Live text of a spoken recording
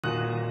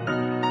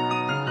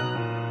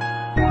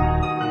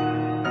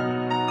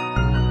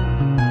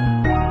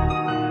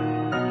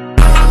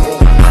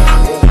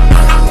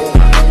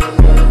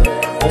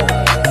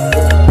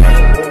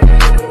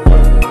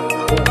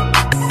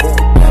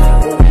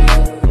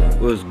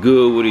What's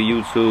good with the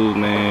YouTube,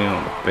 man?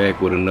 I'm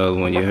back with another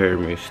one. You heard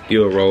me,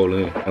 still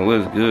rolling. And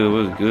what's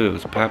good,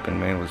 what's popping,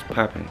 man, what's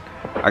popping?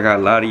 I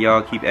got a lot of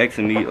y'all keep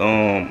asking me,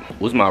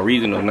 what's my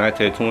reason of not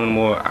tattooing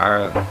anymore?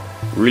 I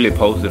really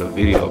posted a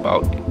video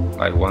about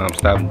like why I'm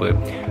stopping, but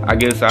I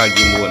guess I'll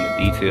get more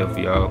into detail for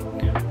y'all.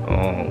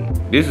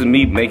 This is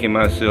me making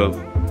myself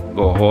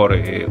go harder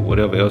at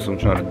whatever else I'm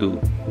trying to do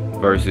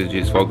versus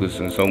just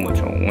focusing so much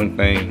on one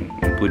thing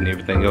and putting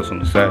everything else on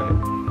the side.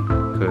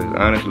 Cause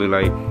honestly,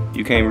 like,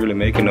 you can't really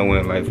make it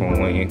nowhere in life on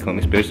one income,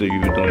 especially if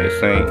you've been doing that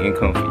same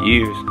income for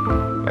years.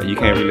 Like, you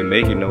can't really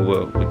make it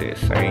nowhere with that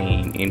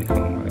same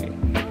income. Like,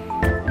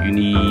 you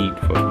need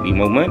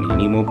more money, you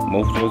need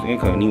more source of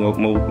income, you need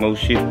more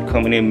shit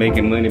coming in,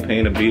 making money,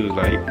 paying the bills.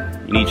 Like,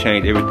 you need to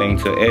change everything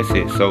to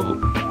assets. So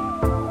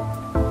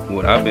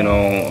what I've been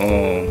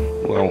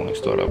on, where I want to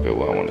start up at,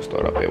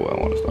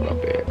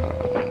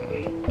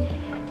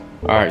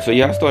 alright, so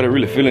yeah, I started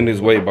really feeling this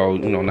way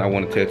about, not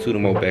wanting to tattoo no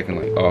more back in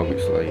like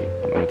August. Like,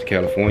 when I went to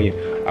California,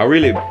 I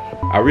really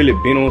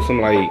been on some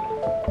like,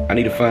 I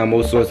need to find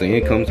more source of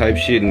income type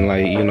shit, and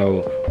like,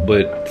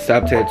 but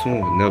stop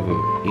tattooing was never,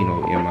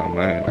 in my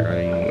mind.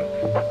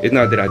 Like, it's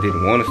not that I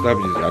didn't want to stop,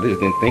 I just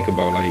didn't think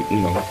about like,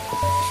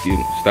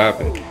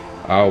 stopping.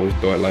 I always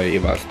thought like,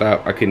 if I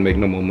stopped, I couldn't make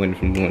no more money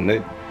from doing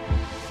that.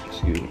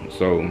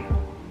 So,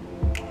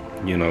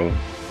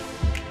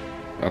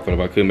 I thought if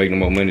I couldn't make no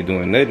more money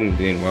doing nothing,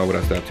 then why would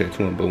I stop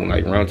tattooing? But when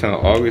like around time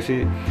August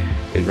hit,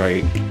 it's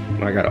right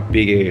when I got a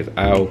big ass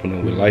eye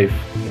opener with life.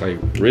 Like,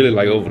 really,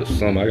 like over the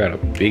summer, I got a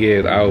big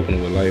ass eye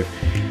opener with life.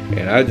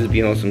 And I just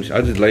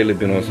lately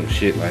been on some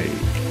shit like,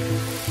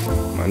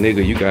 my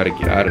nigga, you gotta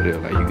get out of there.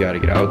 Like, you gotta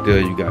get out there,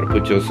 you gotta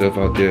put yourself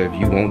out there. If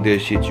you want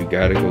that shit, you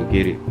gotta go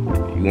get it.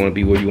 If you wanna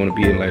be where you wanna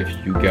be in life,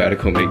 you gotta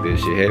go make that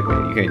shit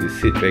happen. You can't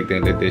just sit back there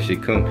and let that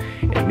shit come.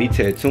 And me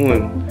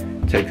tattooing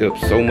take up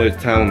so much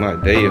time of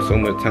my day or so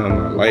much time of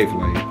my life.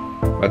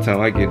 Like, by the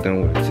time I get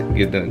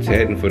done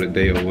tatting for the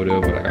day or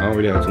whatever, like, I don't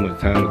really have too much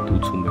time to do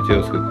too much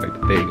else, cause like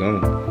the day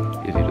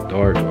gone, it's either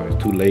dark or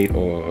it's too late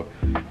or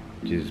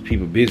just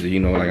people busy.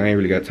 Like, I ain't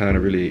really got time to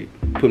really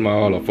put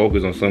all the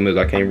focus on something else.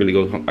 I can't really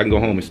I can go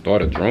home and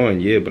start a drawing,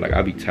 yeah, but like,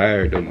 I be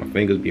tired though, my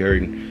fingers be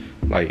hurting.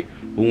 Like,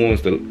 who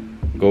wants to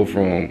go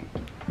from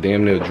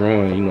damn near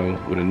drawing,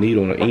 with a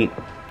needle and ink,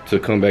 to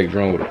come back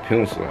drawing with a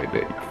pencil like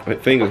that? My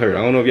fingers hurt.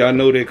 I don't know if y'all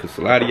know that, because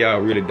a lot of y'all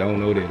really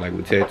don't know that. Like,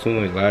 with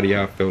tattooing, a lot of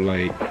y'all feel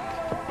like,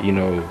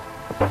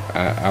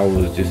 I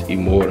was just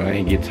immortal. I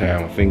ain't get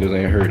tired. My fingers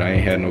ain't hurt. I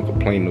ain't had no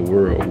complaint in the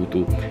world.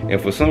 And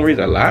for some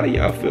reason, a lot of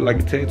y'all feel like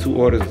the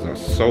tattoo artists are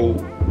so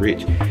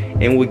rich.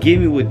 And what get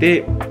me with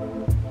that,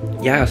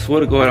 yeah, I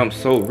swear to God, I'm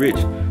so rich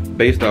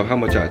based off how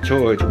much I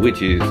charge,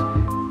 which is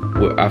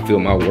what I feel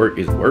my work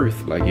is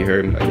worth. Like, you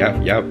heard me? Like,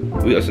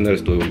 that's another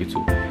story we'll get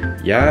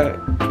to. Y'all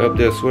up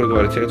there, swear to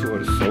God, the tattoo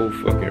artist is so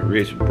fucking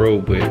rich, bro.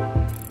 But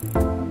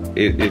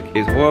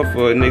it's hard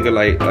for a nigga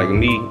like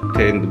me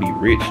tending to be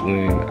rich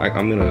when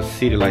I'm in a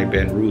city like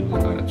Baton Rouge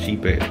with a lot of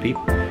cheap ass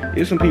people.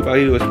 There's some people out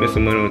here who spend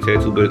some money on a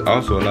tattoo, but it's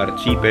also a lot of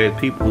cheap ass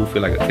people who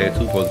feel like a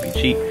tattoo supposed to be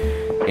cheap.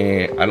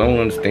 And I don't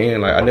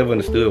understand. Like, I never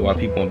understood why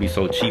people want to be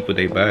so cheap with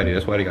their body.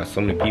 That's why they got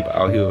so many people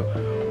out here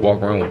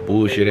walk around with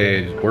bullshit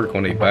ass work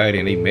on their body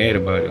and they mad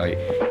about it. Like,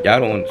 y'all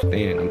don't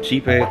understand. Them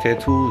cheap ass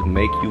tattoos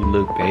make you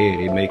look bad.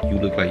 It make you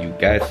look like you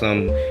got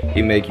something.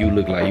 It make you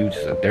look like you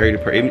just a dirty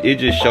person. It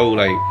just show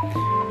like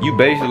you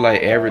basically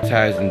like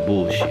advertising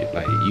bullshit.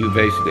 Like, you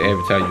basically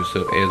advertise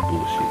yourself as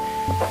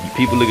bullshit.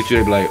 People look at you,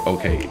 they be like,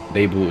 okay,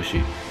 they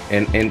bullshit.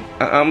 And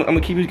I'm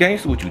gonna keep it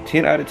gangster with you.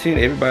 10 out of 10,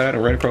 everybody I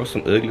done ran across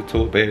some ugly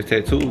tore ass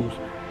tattoos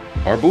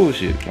are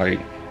bullshit. Like,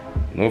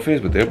 no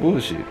offense, but they're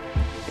bullshit.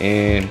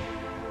 And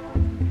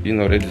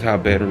that's just how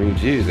Baton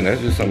Rouge is. And that's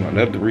just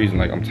another reason,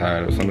 like, I'm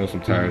tired of something else I'm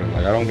tired of.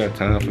 Like, I don't got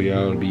time for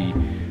y'all to be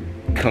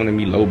coming to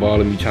me,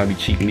 lowballing me, trying to be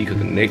cheating me, because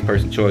the next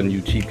person charging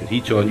you cheap, because he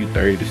charging you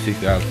 $30 to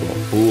 $60 for a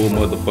full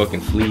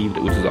motherfucking sleeve,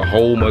 which is a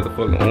whole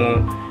motherfucking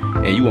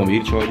arm, and you want me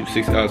to charge you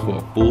 $60 for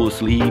a full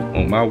sleeve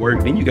on my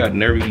work? Then you got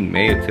nerve to be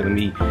mad telling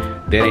me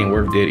that ain't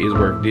worth that, it's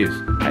worth this.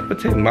 I can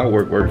tell you my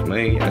work worth,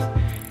 man.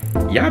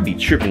 Y'all be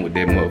tripping with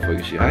that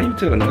motherfucking shit. How you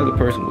tell another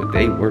person what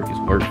they work is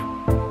worth?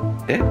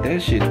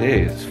 That shit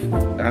there is,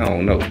 I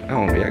don't know.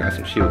 I got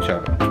some shit with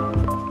y'all.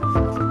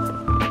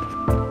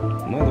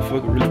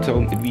 Motherfucker really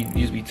told me,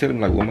 just be telling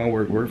me like what my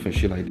work worth and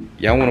shit like that.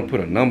 Y'all wanna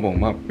put a number on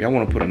y'all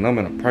wanna put a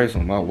number and a price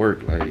on my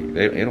work. Like,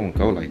 it don't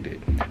go like that.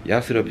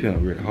 Y'all sit up here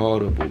and really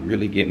hard up or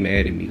really get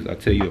mad at me because I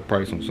tell you a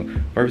price on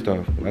something. First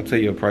off, when I tell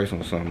you a price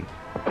on something,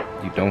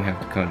 you don't have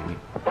to come to me.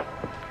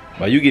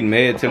 By you getting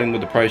mad, telling me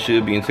what the price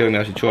should be and telling me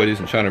I should charge this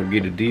and trying to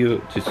get a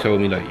deal, just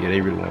told me like, yeah, they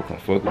really wanna come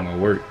fuck with my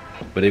work,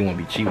 but they wanna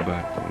be cheap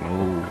about it.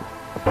 No.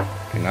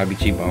 And I be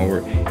cheap on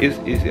work.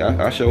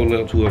 I show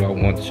love to whoever I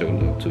want to show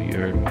love to, you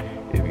heard me?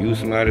 If you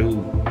somebody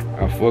who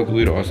I fuck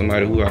with, or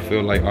somebody who I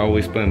feel like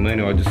always spend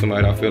money, or just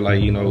somebody I feel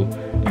like, you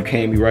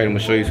can't be right, I'm gonna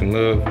show you some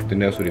love, then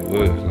that's what it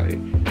was. Like,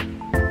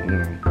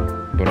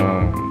 but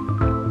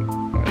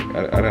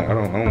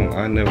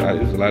I never,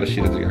 there's a lot of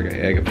shit that I got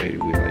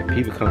aggravated with. Like,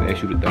 people come and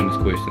ask you the dumbest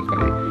questions.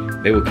 Like,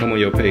 They will come on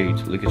your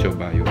page, look at your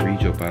bio,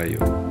 read your bio.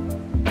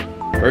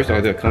 First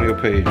off, they'll come on your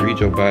page, read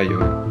your bio,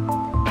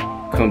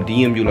 come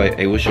DM you like,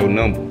 hey, what's your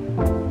number?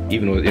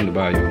 Even though it's in the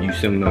bio, you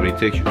send them know, they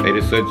text you, hey,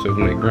 this such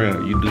from the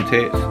ground, you do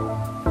text.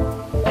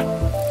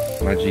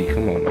 My G,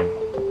 come on now.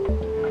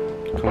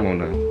 Come on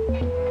now.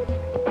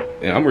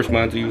 And I'm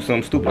responding to you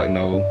something stupid like,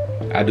 no,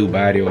 I do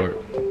body art.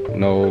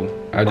 No,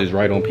 I just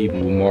write on people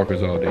with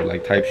markers all day,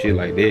 like type shit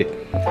like that.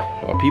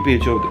 Or people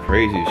hit you up with the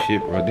craziest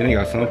shit, bro. Then they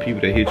got some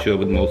people that hit you up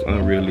with the most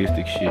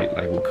unrealistic shit,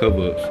 like with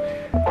cover-ups.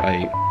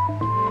 Like,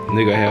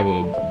 nigga have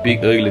a big,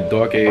 ugly,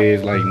 dark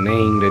ass like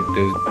name that's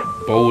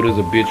bold as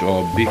a bitch,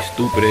 or a big,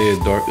 stupid ass,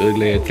 dark,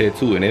 ugly ass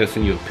tattoo, and they'll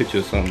send you a picture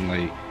of something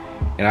like,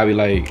 and I'll be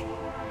like,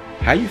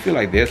 how you feel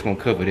like that's gonna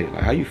cover that?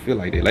 Like, how you feel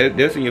like that? Like,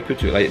 they'll send you a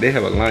picture, like they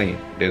have a lion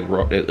that's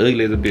raw, that's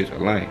ugly as a bitch,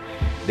 a lion.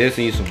 They'll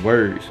send you some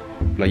words,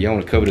 like y'all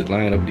wanna cover this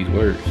lion up with these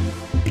words.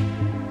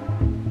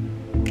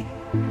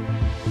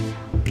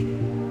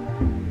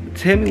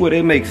 Tell me what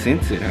that makes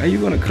sense in. How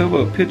you gonna cover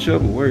a picture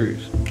up with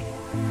words?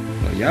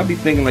 Like, y'all be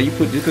thinking like you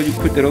put, just cause you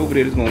put that over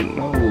there, it's gonna,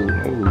 no.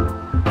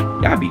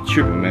 Y'all be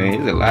tripping, man.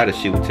 There's a lot of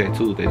shit with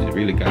tattoos that just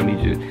really got me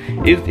just,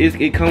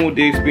 it come with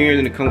the experience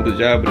and it come with the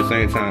job, but at the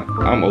same time,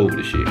 I'm over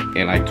the shit.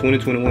 And like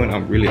 2021,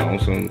 I'm really on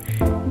some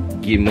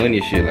get money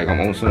shit. Like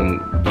I'm on some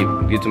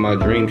get to my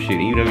dream shit.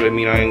 Even if that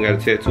mean I ain't got a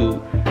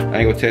tattoo,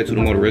 I ain't gonna tattoo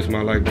no more the rest of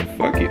my life, but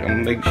fuck it. I'm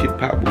gonna make shit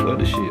pop with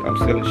other shit. I'm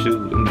selling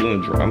shoes, I'm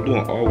doing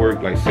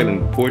artwork, like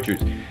selling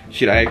portraits,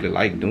 shit I actually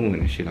like doing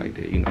and shit like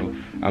that, you know.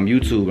 I'm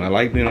YouTube, I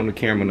like being on the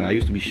camera now. I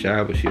used to be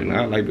shy but shit,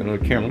 now I like being on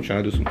the camera. I'm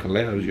trying to do some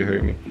collabs, you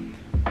heard me.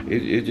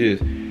 It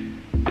just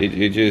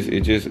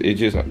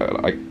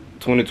like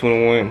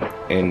 2021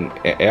 and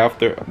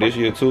after this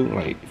year too,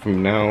 like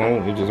from now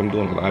on, I'm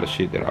doing a lot of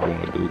shit that I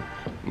want to do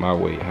my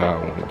way, how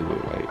I want to do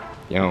it. Like,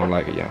 y'all don't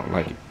like it, y'all don't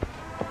like it.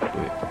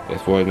 But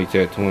as far as me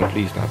tattooing,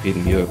 please stop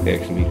hitting me up,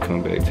 asking me to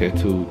come back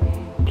tattoo.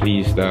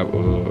 Please stop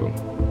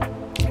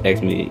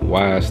asking me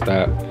why I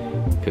stopped.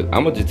 Cause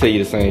I'm gonna just tell you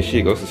the same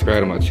shit. Go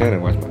subscribe to my channel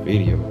and watch my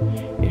video.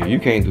 If you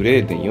can't do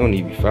that, then you don't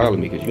need to be following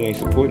me, because you ain't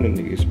supporting them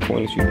niggas. It's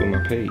pointless you doing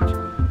my page.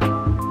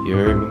 You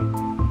heard me?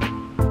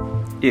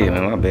 Yeah,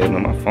 man, my bad,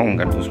 man. My phone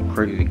gotta do some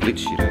crazy glitch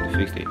shit. I have to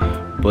fix that.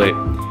 But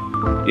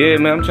yeah,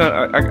 man, I'm trying.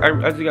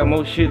 I just got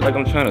more shit like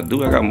I'm trying to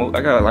do. I got more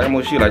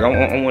shit. Like I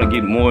want to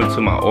get more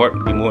into my art,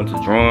 get more into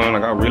drawing.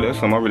 Like that's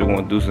something I really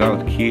want to do since I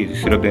was a kid.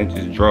 Just sit up there and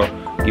just draw.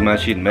 Get my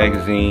shit in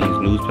magazines,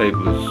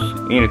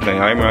 newspapers, anything.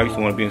 I remember I used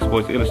to want to be in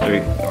Sports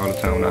Illustrated all the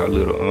time when I was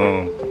little.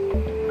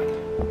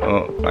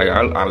 Like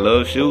I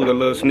love shoes, I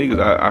love sneakers.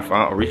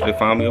 I recently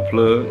found me a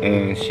plug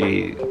and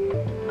shit.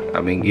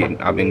 I've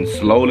been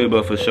slowly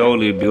but for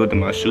surely building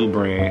my shoe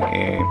brand,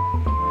 and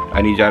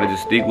I need y'all to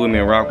just stick with me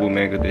and rock with me,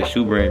 man, because that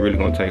shoe brand really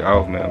gonna take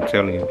off, man. I'm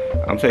telling you,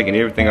 I'm taking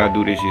everything I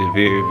do this year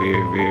very,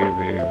 very, very,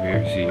 very,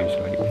 very serious.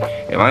 Like,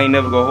 if I ain't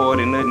never go hard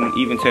at nothing,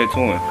 even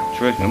tattooing,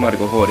 trust me, I'm about to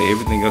go hard at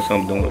everything else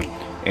I'm doing.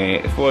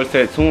 And as far as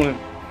tattooing,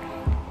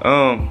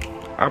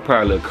 I'll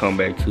probably come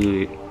back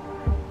to it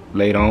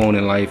later on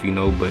in life, you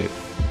know, but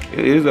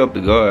it is up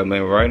to God,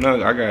 man. Right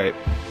now, I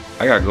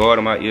got God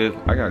in my ear.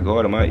 I got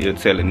God in my ear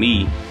telling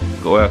me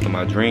go after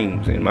my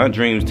dreams, and my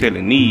dreams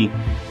telling me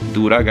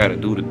do what I gotta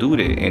do to do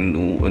that, and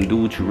do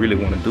what you really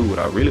want to do. What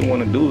I really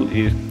want to do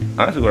is,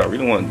 honestly, what I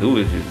really want to do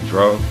is just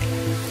draw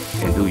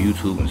and do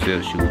YouTube and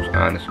sell shoes.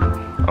 Honestly,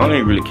 I don't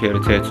even really care to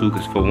tattoo,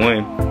 because for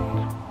one,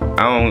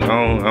 I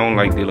don't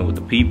like dealing with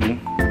the people.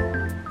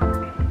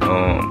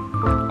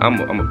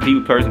 I'm a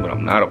people person, but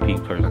I'm not a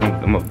people person.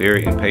 I'm a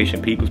very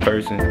impatient people's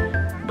person,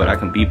 but I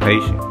can be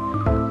patient.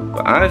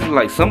 But honestly,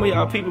 like some of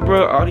y'all people,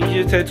 bro, all these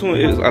years tattooing,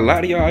 is a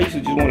lot of y'all I used to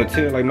just want to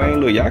tell, like,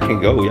 man, look, y'all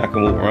can go, y'all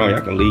can move around,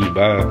 y'all can leave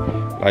by.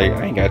 Like,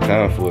 I ain't got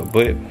time for it.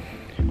 But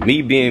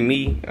me being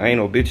me, I ain't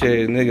no bitch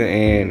ass nigga,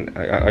 and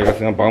like I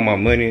said, I'm about my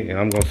money, and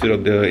I'm gonna sit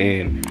up there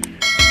and,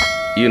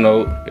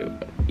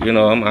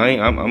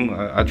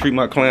 I treat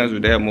my clients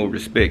with that more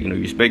respect. You know,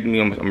 you respect me,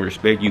 I'm gonna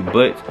respect you.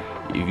 But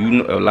if you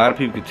know, a lot of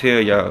people can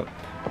tell y'all,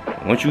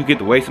 once you get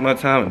to wasting my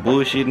time and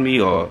bullshitting me,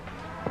 or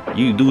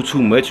you do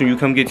too much when you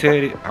come get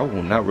tatted, I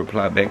will not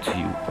reply back to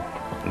you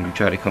when you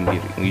try to come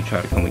get it, when you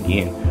try to come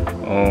again.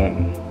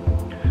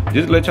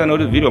 Just to let y'all know,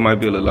 this video might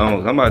be a little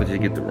long. I'm about to just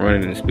get the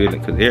running and spilling,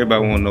 because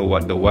everybody want to know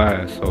what the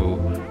why. So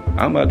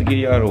I'm about to give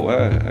y'all the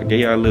why. I gave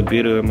y'all a little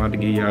bit of it. I'm about to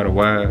give y'all the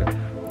why,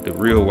 the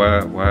real why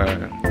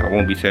I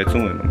won't be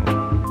tattooing no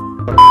more.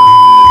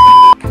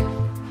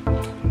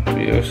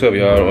 Yeah, what's up,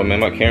 y'all? Man,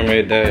 my camera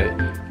had died,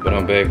 but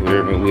I'm back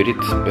with it.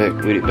 Back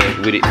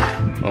with it.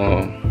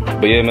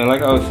 But yeah, man,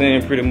 like I was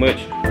saying, pretty much,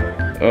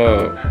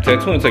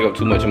 tattooing take up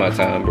too much of my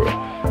time, bro.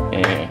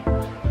 And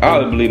I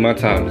always believe my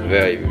time is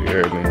valuable, you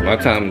heard me? My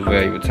time is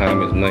valuable,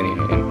 time is money.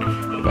 And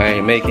if I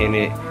ain't making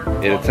it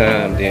at a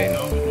time, then,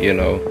 you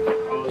know,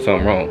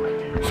 something wrong.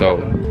 So,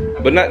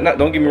 but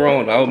don't get me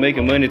wrong, I was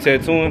making money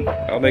tattooing.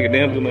 I was making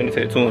damn good money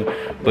tattooing.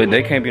 But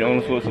they can't be the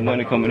only source of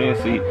money coming in.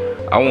 See,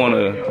 I want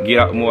to get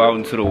out more out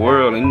into the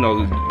world, and, you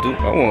know,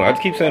 I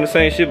keep saying the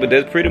same shit, but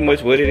that's pretty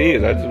much what it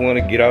is. I just want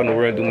to get out in the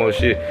world and do more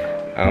shit.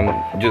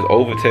 I'm just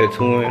over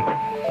tattooing.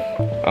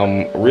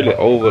 I'm really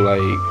over, like,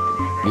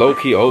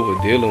 low-key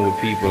over dealing with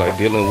people, like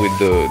dealing with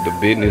the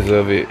business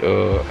of it.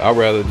 I'd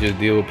rather just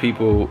deal with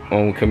people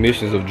on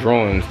commissions of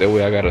drawings. That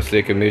way I got a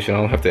set commission. I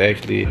don't have to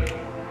actually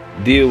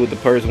deal with the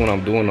person when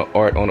I'm doing the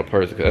art on the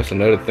person. Cause that's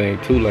another thing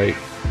too. Like,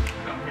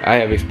 I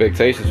have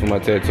expectations for my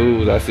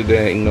tattoos. I sit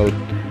there and, you know,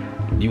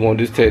 you want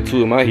this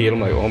tattoo in my head, I'm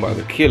like, oh, I'm about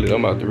to kill it.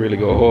 I'm about to really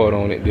go hard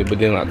on it. But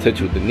then I touch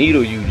you with the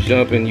needle, you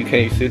jumping, you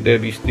can't sit there,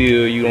 be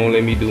still, you don't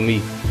let me do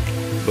me.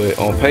 But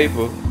on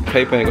paper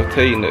ain't gonna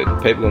tell you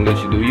nothing. Paper gonna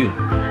let you do you.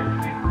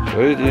 So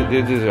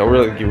it's just, I'd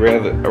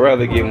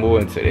rather get more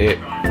into that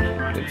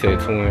than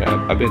tattooing.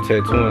 I've been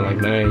tattooing like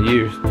 9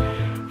 years.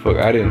 Fuck,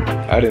 I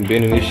didn't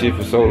been in this shit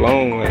for so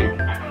long. Like,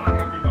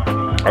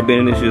 I've been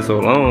in this shit so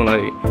long.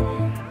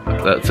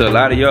 Like, to a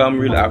lot of y'all,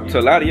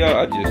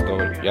 I just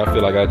started. Y'all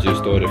feel like I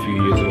just started a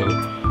few years ago.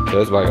 So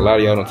that's like a lot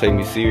of y'all don't take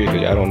me serious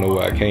because y'all don't know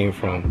where I came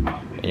from.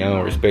 And y'all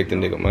don't respect a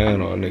nigga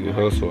mind or a nigga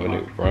hustle or a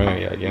nigga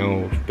grind. Y'all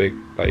don't respect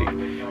like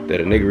that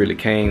a nigga really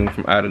came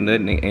from out of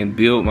nothing and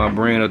built my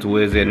brand up to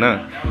where it's at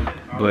now.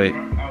 But,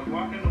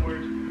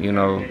 you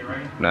know,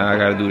 now I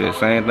gotta do that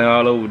same thing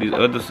all over this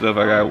other stuff.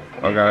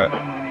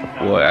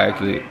 Well,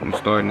 actually, I'm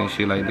starting this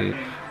shit like that.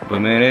 But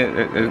man,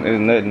 it's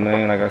nothing,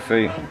 man. Like I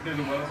say,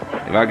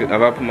 if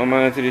I put my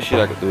mind to this shit,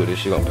 I can do it. This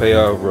shit gonna pay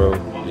off, bro.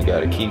 You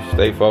gotta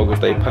stay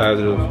focused, stay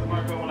positive.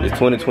 It's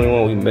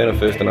 2021, we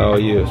manifesting all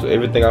year. So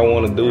everything I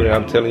want to do, that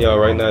I'm telling y'all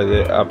right now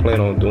that I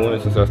plan on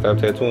doing since I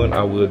stopped tattooing,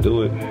 I will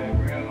do it.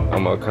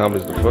 I'm gonna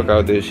accomplish the fuck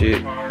out that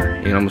shit.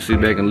 And I'm gonna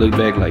sit back and look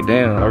back like,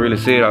 damn, I really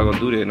said I was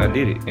gonna do that and I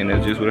did it. And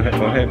that's just what's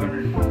gonna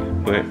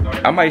happen.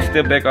 But I might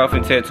step back off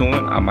in tattooing.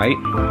 I might.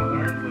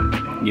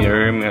 You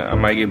heard me? I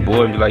might get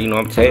bored and be like, you know,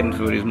 I'm tatting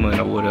for this money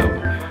or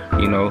whatever.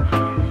 You know?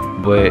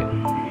 But,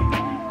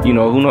 you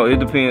know, who knows? It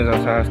depends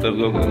on how stuff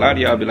goes. Cause a lot of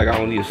y'all be like, I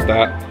don't need to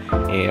stop.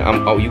 And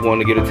oh, you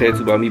want to get a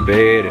tattoo by me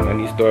bad, and I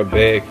need to start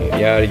back, and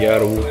yada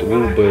yada, whoop the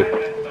whoop.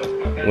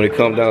 But when it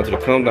comes down to the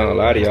come down, a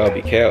lot of y'all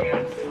be capped.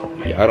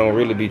 Y'all don't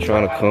really be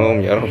trying to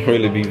come. Y'all don't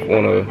really be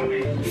want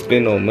to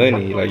spend no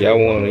money. Like, y'all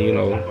want to, you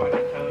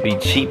know, be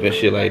cheap and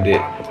shit like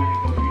that.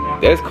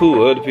 That's cool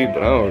with other people,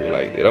 but I don't really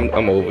like that.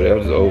 I'm over that. I'm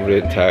just over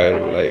that,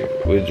 tired of it.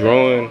 Like, with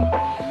drawing,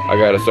 I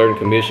got a certain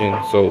commission,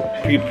 so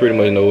people pretty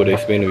much know what they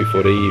spending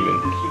before they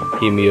even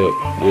hit me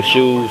up. With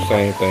shoes,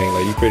 same thing.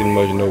 Like, you pretty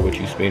much know what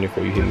you spending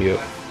before you hit me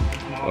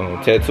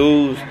up.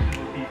 Tattoos,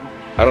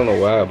 I don't know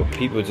why, but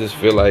people just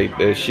feel like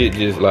that shit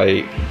just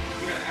like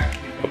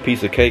a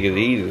piece of cake is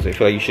easy. So they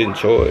feel like you shouldn't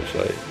charge.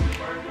 Like,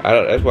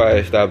 that's why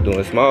I stopped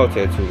doing small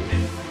tattoos.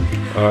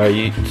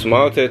 Alright,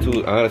 small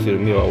tattoos, honestly, to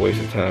me, are a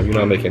waste of time. You're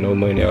not making no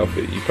money off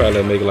it. You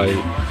probably make like,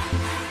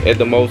 at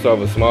the most off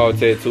a small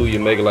tattoo, you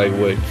make like,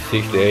 what,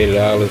 $60,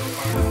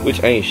 $80,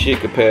 which ain't shit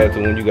compared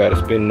to when you gotta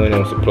spend money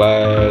on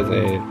supplies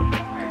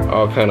and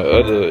all kind of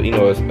other, you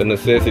know,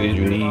 necessities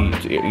you need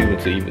to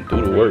even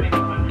do the work,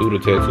 do the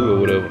tattoo or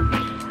whatever.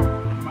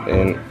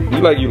 And you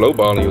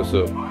lowballing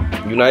yourself.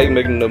 You're not even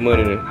making enough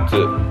money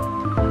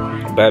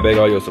to buy back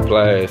all your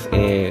supplies,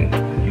 and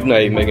you're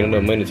not even making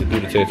enough money to do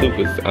the tattoo,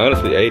 because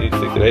honestly, $60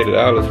 to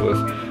 $80 was,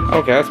 I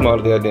don't care how small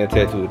the goddamn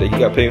tattoo is. You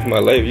gotta pay for my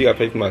labor, you gotta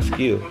pay for my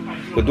skill.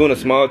 But doing a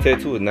small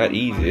tattoo is not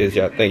easy as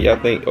y'all think. Y'all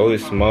think, oh,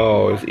 it's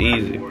small, it's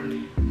easy.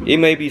 It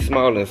may be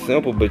small and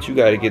simple, but you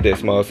gotta get that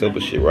small,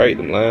 simple shit right.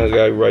 Them lines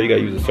gotta be right. You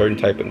gotta use a certain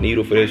type of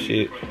needle for that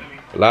shit.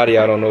 A lot of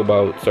y'all don't know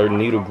about certain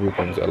needle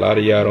groupings. A lot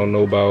of y'all don't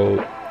know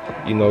about,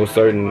 you know,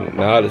 certain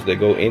knowledge that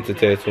go into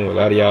tattooing. A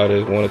lot of y'all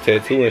just want to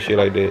tattoo and shit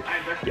like that.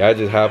 Y'all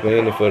just hopping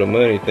in it for the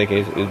money, thinking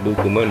it's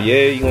buku money.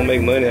 Yeah, you gonna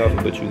make money off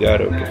it, but you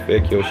gotta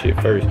perfect your shit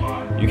first.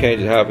 You can't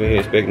just hop in here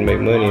expecting to make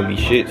money and be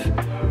shits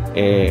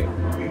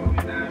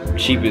and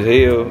cheap as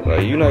hell.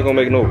 Like, you're not gonna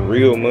make no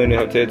real money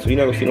off tattoo. You're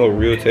not gonna see no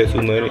real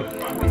tattoo money.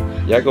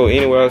 Y'all go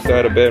anywhere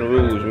outside of Baton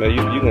Rouge, man,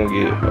 you gonna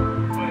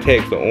get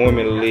taxed an arm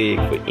and a leg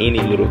for any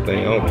little thing.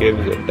 I don't care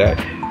if it's a dot.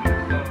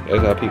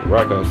 That's how people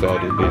rock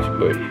outside this bitch.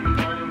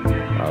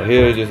 But out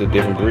here, it's just a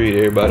different breed.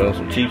 Everybody on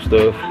some cheap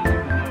stuff.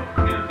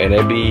 And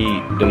they be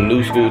them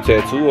new school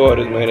tattoo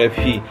artists, man.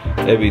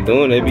 They be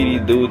doing. They be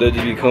these dudes that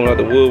just be coming out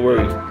the woodwork,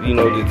 you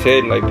know, just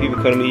tatting. Like,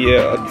 people come to me,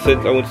 yeah,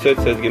 I went to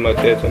such to get my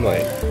tattoo. I'm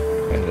like,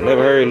 I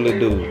never heard of a little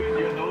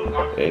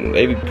dude. And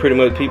they be pretty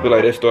much people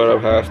like that start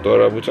off how I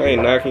start off, which I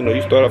ain't knocking. You know,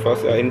 you start off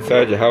outside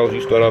inside your house.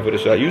 You start off at a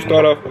shop. You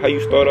start off how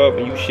you start off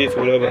and you shits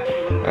whatever.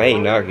 I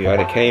ain't knocking you. I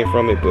done came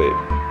from it, but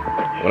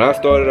when I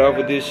started off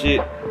with this shit,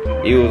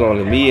 it was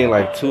only me and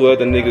like 2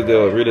 other niggas that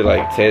were really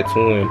like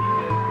tattooing,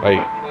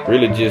 like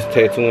really just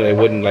tattooing. They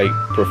wasn't like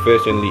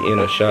professionally in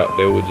a shop.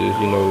 They were just,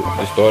 you know,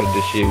 just started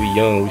this shit. We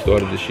young, we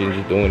started this shit and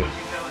just doing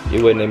it.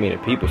 It wasn't that many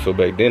people, so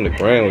back then the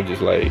grind was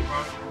just like,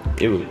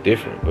 it was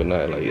different. But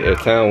not like, as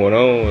time went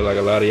on, like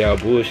a lot of y'all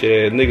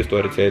bullshit ass niggas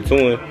started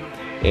tattooing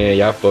and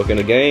y'all fucking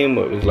the game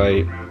up. It's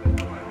like,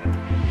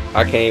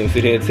 I can't even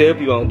sit here and tell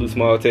people I don't do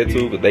small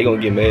tattoo, but they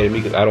gonna get mad at me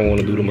because I don't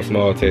want to do them a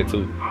small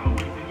tattoo.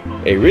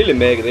 They really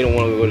mad because they don't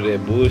want to go to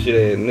that bullshit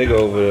ass nigga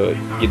over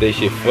there, get that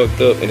shit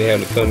fucked up, and they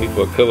having to come to me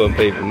for a cover and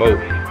pay for more.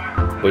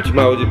 But you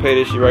might as well just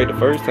pay that shit right the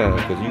first time,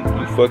 because you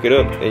fuck it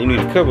up and you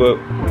need to cover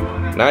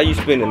up. Now you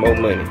spending more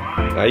money.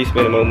 Now you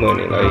spending more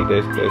money. Like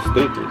that's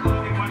stupid.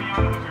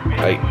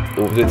 Like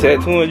with the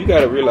tattooing, you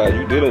gotta realize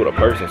you dealing with a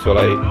person. So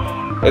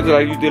like that's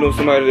like you dealing with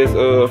somebody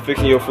that's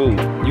fixing your food.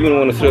 You don't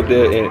want to sit up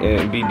there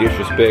and be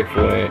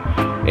disrespectful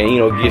and you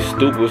know get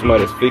stupid with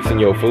somebody that's fixing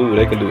your food.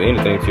 They can do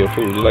anything to your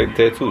food. Just like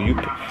the tattoo.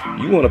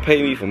 You want to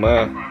pay me for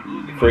my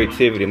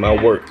creativity,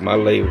 my work, my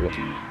labor,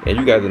 and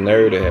you got the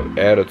nerve to have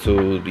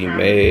attitudes, be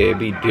mad,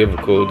 be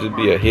difficult, just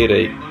be a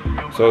headache.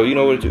 So you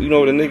know what a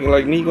nigga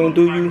like me gonna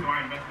do you?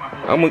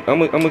 I'm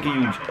gonna give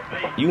you.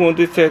 You want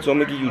this tattoo? I'm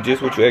gonna give you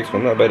just what you asked for.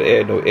 I'm not about to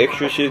add no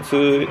extra shit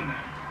to it.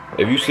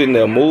 If you sitting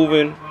there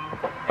moving,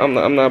 I'm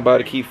not about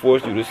to keep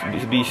forcing you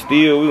to be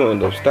still. We gonna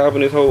end up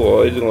stopping this whole,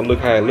 or it's just gonna look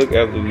how it look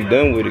after we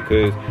done with it.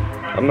 Cause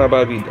I'm not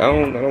about to be. I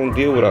don't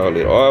deal with all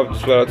that. Or I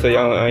just flat out tell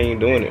y'all I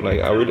ain't doing it.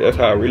 Like that's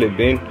how I really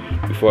been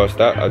before I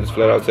stopped. I just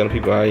flat out telling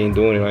people I ain't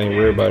doing it. I ain't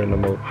worried about it no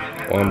more.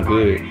 Or I'm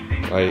good.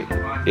 Like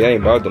it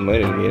ain't about the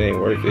money to me. It ain't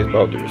worth it. It's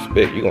about the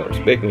respect. You gonna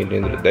respect me at the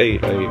end of the day.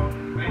 Like.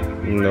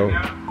 You know,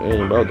 it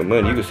ain't about the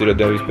money. You can sit up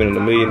there and be spending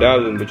 $1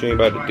 million, but you ain't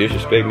about to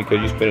disrespect me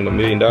because you spending $1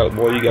 million.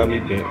 Boy, you got me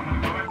bent.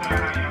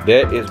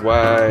 That is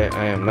why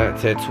I am not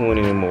tattooing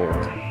anymore.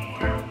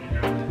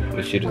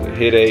 This shit is a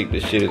headache.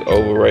 This shit is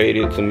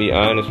overrated. To me,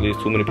 honestly,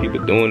 it's too many people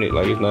doing it.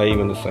 Like, it's not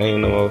even the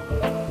same no more.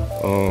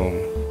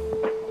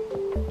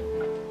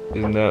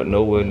 It's not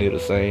nowhere near the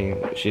same.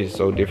 Shit is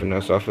so different now.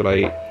 So I feel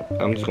like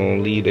I'm just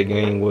gonna leave the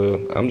game. Well,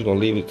 I'm just gonna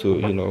leave it to,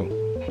 you know,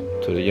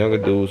 to the younger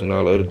dudes and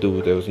all the other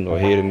dudes that was, you know,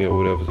 ahead of me or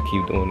whatever to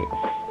keep doing it.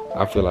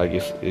 I feel like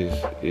it's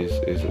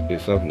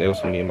something else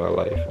for me in my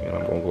life, and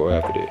I'm gonna go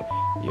after that.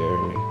 You hear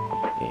me?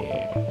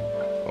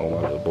 And on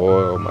my little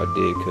boy, on my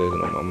dead cousin,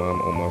 on my mom,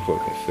 on my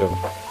fucking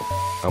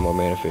self, I'm gonna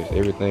manifest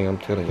everything I'm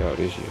telling y'all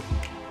this year.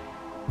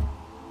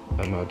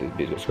 I'm out this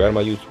bitch. Subscribe to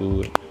my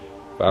YouTube,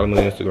 follow me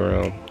on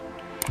Instagram,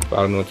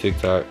 follow me on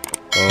TikTok.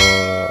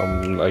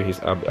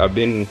 I've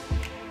been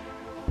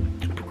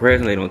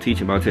procrastinating on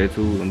teaching about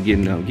tattoos. I'm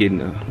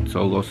getting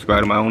so go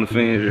subscribe to my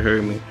OnlyFans. You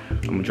heard me.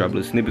 I'm gonna drop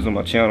little snippets on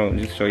my channel and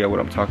just show y'all what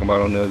I'm talking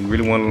about on there. If you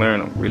really want to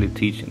learn, I'm really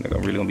teaching. Like,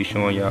 I'm really gonna be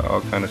showing y'all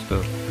all kind of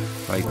stuff.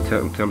 Like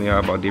telling y'all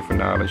about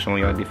different knowledge,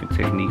 showing y'all different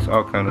techniques,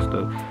 all kind of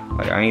stuff.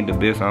 Like, I ain't the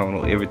best, I don't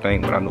know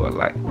everything, but I know a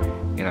lot,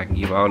 and I can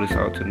give all this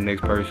out to the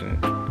next person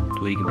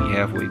so he can be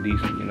halfway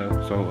decent, you know.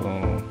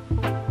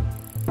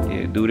 So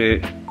yeah, do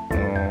that.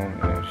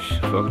 And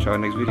fuck with y'all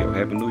next video.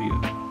 Happy New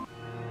Year.